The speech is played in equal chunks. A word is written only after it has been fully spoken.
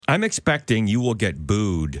I'm expecting you will get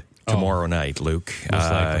booed tomorrow night, Luke.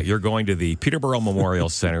 You're going to the Peterborough Memorial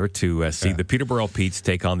Center to see the Peterborough Petes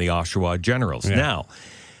take on the Oshawa Generals. Yeah. Now,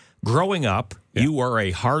 growing up, you were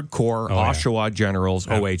a hardcore Oshawa Generals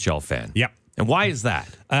OHL fan. Yep. And why is that?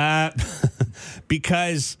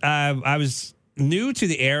 Because I was new to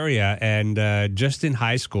the area and just in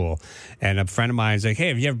high school, and a friend of mine is like, "Hey,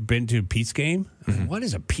 have you ever been to a Pete's game?" Mm-hmm. What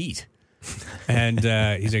is a Pete? And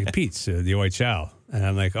he's like, "Pete's, the OHL." And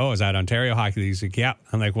I'm like, "Oh, is that Ontario Hockey League?" He's like, "Yeah."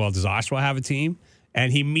 I'm like, "Well, does Oshawa have a team?" And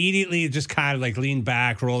he immediately just kind of like leaned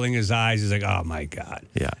back, rolling his eyes. He's like, "Oh my God."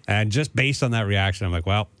 Yeah. And just based on that reaction, I'm like,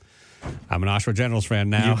 well, I'm an Oshawa Generals fan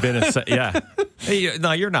now. You've been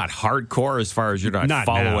no, you're not hardcore as far as you're not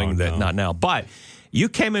following now, not now. But you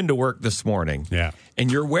came into work this morning, and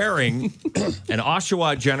you're wearing an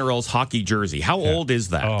Oshawa Generals hockey jersey. How old is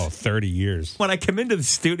that? Oh, 30 years. When I come into the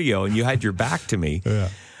studio and you had your back to me,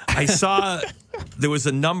 I saw there was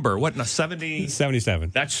a number. What, 70?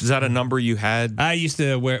 77. Is that a number you had? I used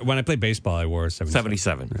to wear, when I played baseball, I wore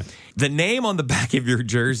 77. Right. The name on the back of your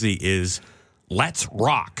jersey is Let's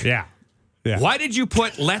Rock. Yeah. Why did you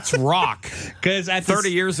put Let's Rock 'Cause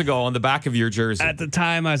 30 years ago on the back of your jersey? At the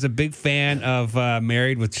time, I was a big fan of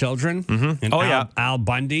Married with Children. Mm-hmm. And Al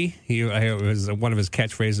Bundy. He was one of his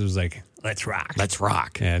catchphrases was like, "Let's rock." Let's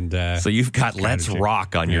rock. And so you've got Let's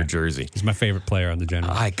Rock on your jersey. He's my favorite player on the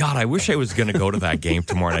Generals. I wish I was going to go to that game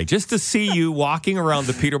tomorrow night just to see you walking around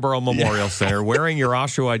the Peterborough Memorial Center wearing your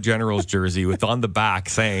Oshawa Generals jersey with on the back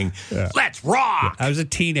saying, "Let's rock." I was a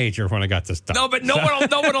teenager when I got this stuff. No, but no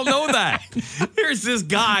one will know that. Here's this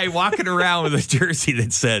guy walking around with a jersey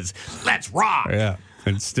that says, "Let's rock." Yeah.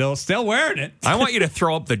 And still wearing it. I want you to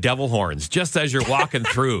throw up the devil horns just as you're walking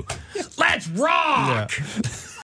through. Let's rock! Yeah.